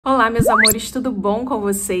Olá, meus amores, tudo bom com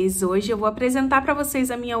vocês? Hoje eu vou apresentar para vocês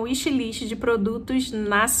a minha wishlist de produtos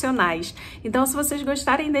nacionais. Então, se vocês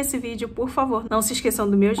gostarem desse vídeo, por favor, não se esqueçam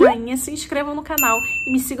do meu joinha, se inscrevam no canal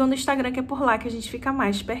e me sigam no Instagram, que é por lá que a gente fica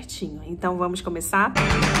mais pertinho. Então, vamos começar?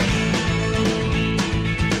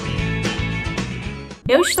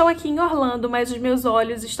 Eu estou aqui em Orlando, mas os meus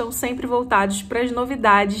olhos estão sempre voltados para as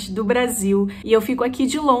novidades do Brasil. E eu fico aqui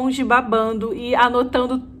de longe babando e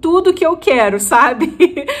anotando tudo que eu quero, sabe?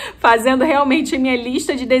 Fazendo realmente a minha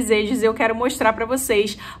lista de desejos. Eu quero mostrar para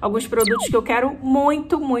vocês alguns produtos que eu quero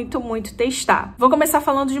muito testar. Vou começar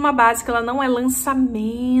falando de uma base que ela não é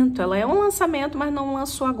lançamento. Ela é um lançamento, mas não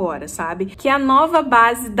lançou agora, sabe? Que é a nova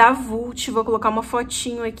base da Vult. Vou colocar uma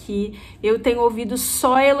fotinho aqui. Eu tenho ouvido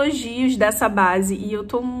só elogios dessa base e eu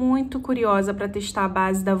tô muito curiosa para testar a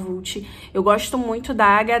base da Vult. Eu gosto muito da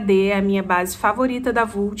HD, é a minha base favorita da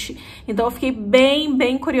Vult. Então eu fiquei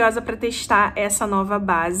bem curiosa para testar essa nova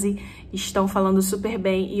base. Estão falando super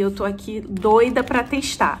bem e eu tô aqui doida para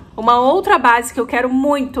testar. Uma outra base que eu quero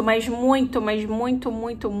muito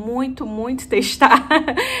testar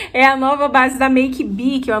é a nova base da Make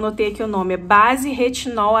Be, que eu anotei aqui o nome, é base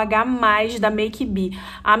Retinol H+, da Make Be.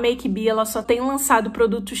 A Make Be, ela só tem lançado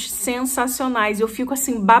produtos sensacionais. Eu fico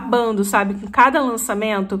assim babando, sabe, com cada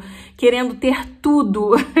lançamento, querendo ter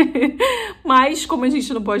tudo. Mas como a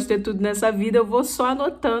gente não pode ter tudo nessa vida, eu vou só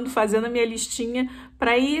anotando, fazendo a minha listinha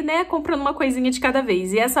pra ir, né, comprando uma coisinha de cada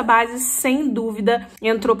vez. E essa base, sem dúvida,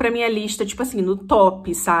 entrou pra minha lista, tipo assim, no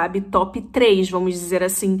top, sabe? Top 3, vamos dizer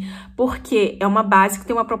assim. Porque é uma base que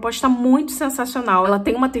tem uma proposta muito sensacional. Ela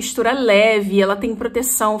tem uma textura leve, ela tem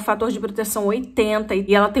proteção, fator de proteção 80.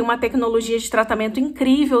 E ela tem uma tecnologia de tratamento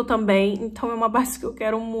incrível também. Então é uma base que eu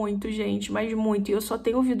quero muito, gente, mas muito. E eu só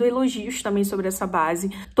tenho ouvido elogios também sobre essa base.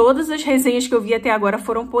 Todas as resenhas que eu vi até agora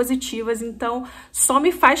foram positivas, então só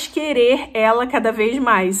me faz querer ela cada vez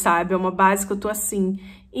mais, sabe? É uma base que eu tô assim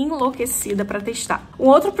enlouquecida para testar. Um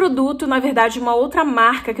outro produto, na verdade, uma outra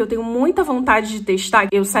marca que eu tenho muita vontade de testar,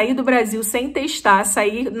 eu saí do Brasil sem testar,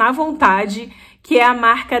 saí na vontade, que é a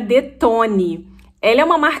marca Detoni. Ela é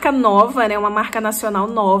uma marca nova, né? Uma marca nacional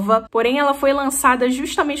nova, porém ela foi lançada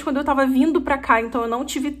justamente quando eu tava vindo pra cá, então eu não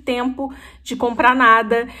tive tempo de comprar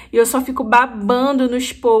nada e eu só fico babando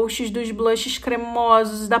nos posts dos blushes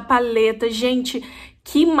cremosos, da paleta. Gente,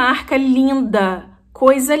 que marca linda!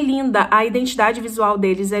 Coisa linda, a identidade visual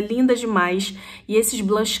deles é linda demais. E esses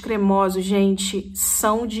blushes cremosos, gente,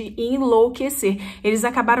 são de enlouquecer. Eles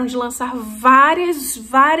acabaram de lançar várias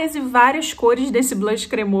cores desse blush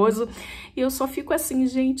cremoso. E eu só fico assim,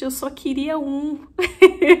 gente, eu só queria um.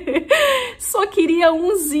 Só queria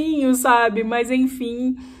umzinho, sabe? Mas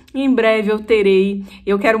enfim, em breve eu terei.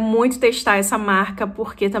 Eu quero muito testar essa marca,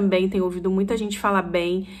 porque também tenho ouvido muita gente falar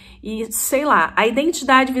bem. E, sei lá, a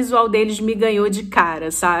identidade visual deles me ganhou de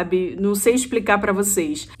cara, sabe? Não sei explicar pra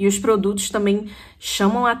vocês. E os produtos também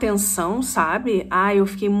chamam a atenção, sabe? Ah, eu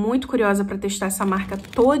fiquei muito curiosa pra testar essa marca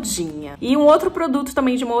todinha. E um outro produto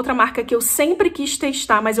também de uma outra marca que eu sempre quis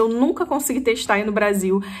testar, mas eu nunca consegui testar aí no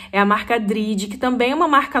Brasil, é a marca Dride, que também é uma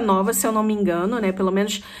marca nova, se eu não me engano, né? Pelo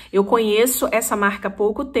menos eu conheço essa marca há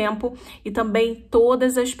pouco tempo e também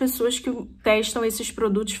todas as pessoas que testam esses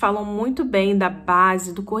produtos falam muito bem da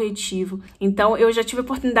base, do corretivo. Então, eu já tive a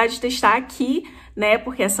oportunidade de testar aqui, né?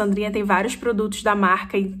 Porque a Sandrinha tem vários produtos da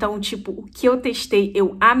marca. Então, tipo, o que eu testei,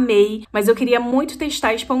 eu amei. Mas eu queria muito testar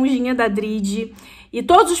a Esponjinha da Dride e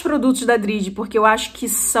todos os produtos da Dride, porque eu acho que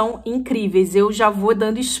são incríveis. Eu já vou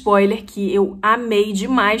dando spoiler que eu amei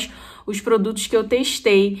demais os produtos que eu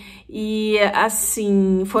testei. E,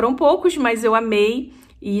 assim, foram poucos, mas eu amei.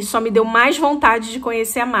 E só me deu mais vontade de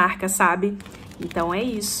conhecer a marca, sabe? Então é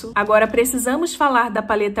isso. Agora precisamos falar da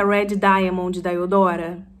paleta Red Diamond da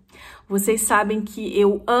Eudora. Vocês sabem que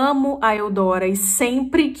eu amo a Eudora e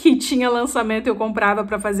sempre que tinha lançamento eu comprava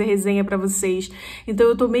pra fazer resenha pra vocês. Então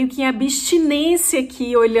eu tô meio que em abstinência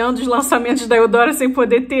aqui, olhando os lançamentos da Eudora sem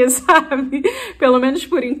poder ter, sabe? Pelo menos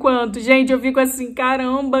por enquanto. Gente, eu fico assim,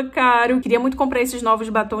 caramba, cara. Eu queria muito comprar esses novos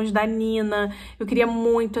batons da Nina. Eu queria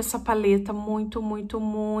muito essa paleta, muito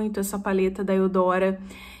essa paleta da Eudora.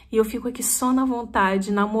 E eu fico aqui só na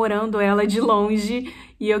vontade, namorando ela de longe.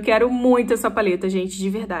 E eu quero muito essa paleta, gente, de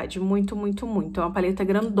verdade. Muito. É uma paleta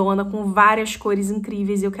grandona, com várias cores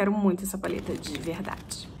incríveis. E eu quero muito essa paleta de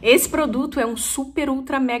verdade. Esse produto é um super,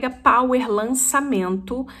 ultra, mega power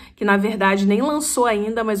lançamento. Que, na verdade, nem lançou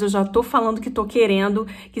ainda, mas eu já tô falando que tô querendo.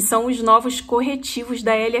 Que são os novos corretivos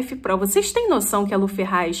da LFPRO. Vocês têm noção que a Lu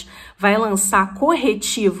Ferraz vai lançar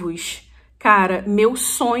corretivos Cara, meu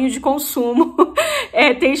sonho de consumo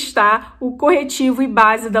é testar o corretivo e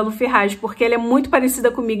base da LFPRO, porque ela é muito parecida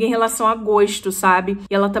comigo em relação a gosto, sabe?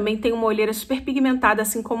 E ela também tem uma olheira super pigmentada,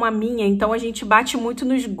 assim como a minha, então a gente bate muito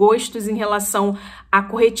nos gostos em relação a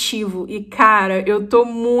corretivo. E, cara, eu tô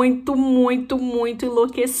muito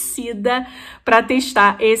enlouquecida pra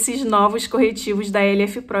testar esses novos corretivos da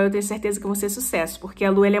LFPRO. Eu tenho certeza que vão ser sucesso, porque a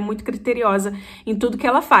Lu, ela é muito criteriosa em tudo que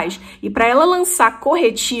ela faz. E pra ela lançar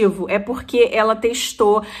corretivo, é porque ela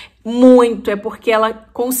testou muito, é porque ela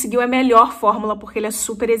conseguiu a melhor fórmula, porque ele é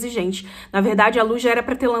super exigente. Na verdade, a Lu já era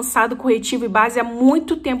para ter lançado corretivo e base há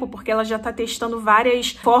muito tempo, porque ela já tá testando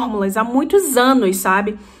várias fórmulas há muitos anos,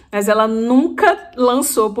 sabe? Mas ela nunca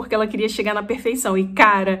lançou porque ela queria chegar na perfeição. E,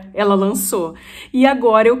 cara, ela lançou. E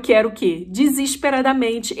agora eu quero o quê?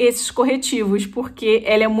 Desesperadamente esses corretivos, porque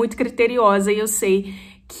ela é muito criteriosa e eu sei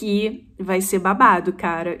que vai ser babado,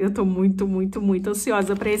 cara. Eu tô muito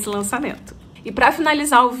ansiosa para esse lançamento. E para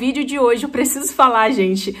finalizar o vídeo de hoje, eu preciso falar,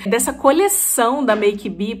 gente, dessa coleção da Make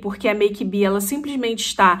Be, porque a Make Be, ela simplesmente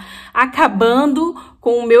está acabando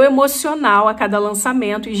com o meu emocional a cada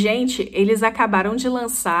lançamento. E, gente, eles acabaram de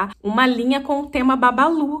lançar uma linha com o tema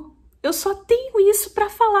Bubbaloo. Eu só tenho isso para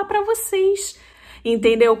falar para vocês.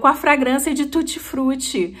 Entendeu? Com a fragrância de Tutti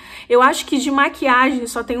Frutti. Eu acho que de maquiagem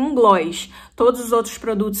só tem um gloss. Todos os outros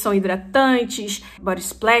produtos são hidratantes, body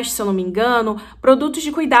splash, se eu não me engano, produtos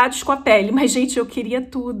de cuidados com a pele. Mas, gente, eu queria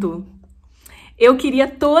tudo. Eu queria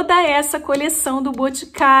toda essa coleção do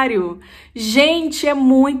Boticário. Gente, é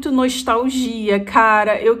muito nostalgia,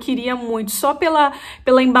 cara. Eu queria muito. Só pela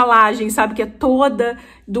embalagem, sabe? Que é toda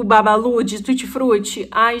do Bubbaloo, de Tutti Frutti.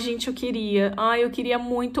 Ai, gente, eu queria. Ai, eu queria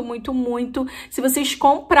muito. Se vocês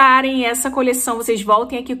comprarem essa coleção, vocês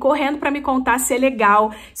voltem aqui correndo pra me contar se é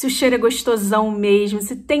legal, se o cheiro é gostosão mesmo,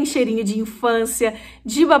 se tem cheirinho de infância,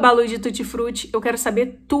 de Bubbaloo, de Tutti Frutti. Eu quero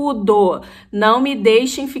saber tudo. Não me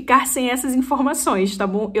deixem ficar sem essas informações, tá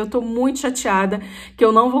bom? Eu tô muito chateada que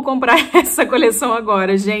eu não vou comprar essa coleção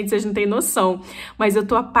agora, gente, vocês não têm noção. Mas eu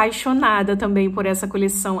tô apaixonada também por essa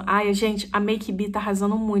coleção. Ai, gente, a Make Be tá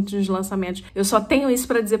arrasando muito nos lançamentos. Eu só tenho isso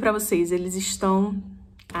pra dizer pra vocês, eles estão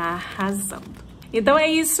arrasando. Então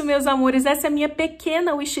é isso, meus amores, essa é a minha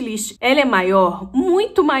pequena wishlist. Ela é maior,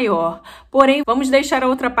 muito maior, porém vamos deixar a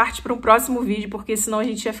outra parte para um próximo vídeo, porque senão a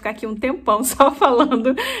gente ia ficar aqui um tempão só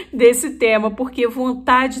falando desse tema, porque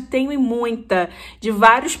vontade tenho e muita de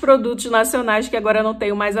vários produtos nacionais que agora não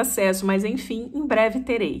tenho mais acesso, mas enfim, em breve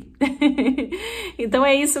terei. Então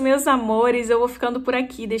é isso, meus amores, eu vou ficando por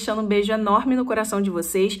aqui, deixando um beijo enorme no coração de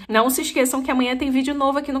vocês. Não se esqueçam que amanhã tem vídeo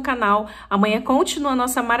novo aqui no canal, amanhã continua a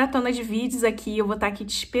nossa maratona de vídeos aqui. Eu vou estar aqui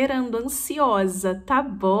te esperando, ansiosa, tá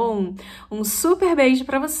bom? Um super beijo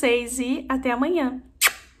pra vocês e até amanhã.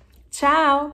 Tchau!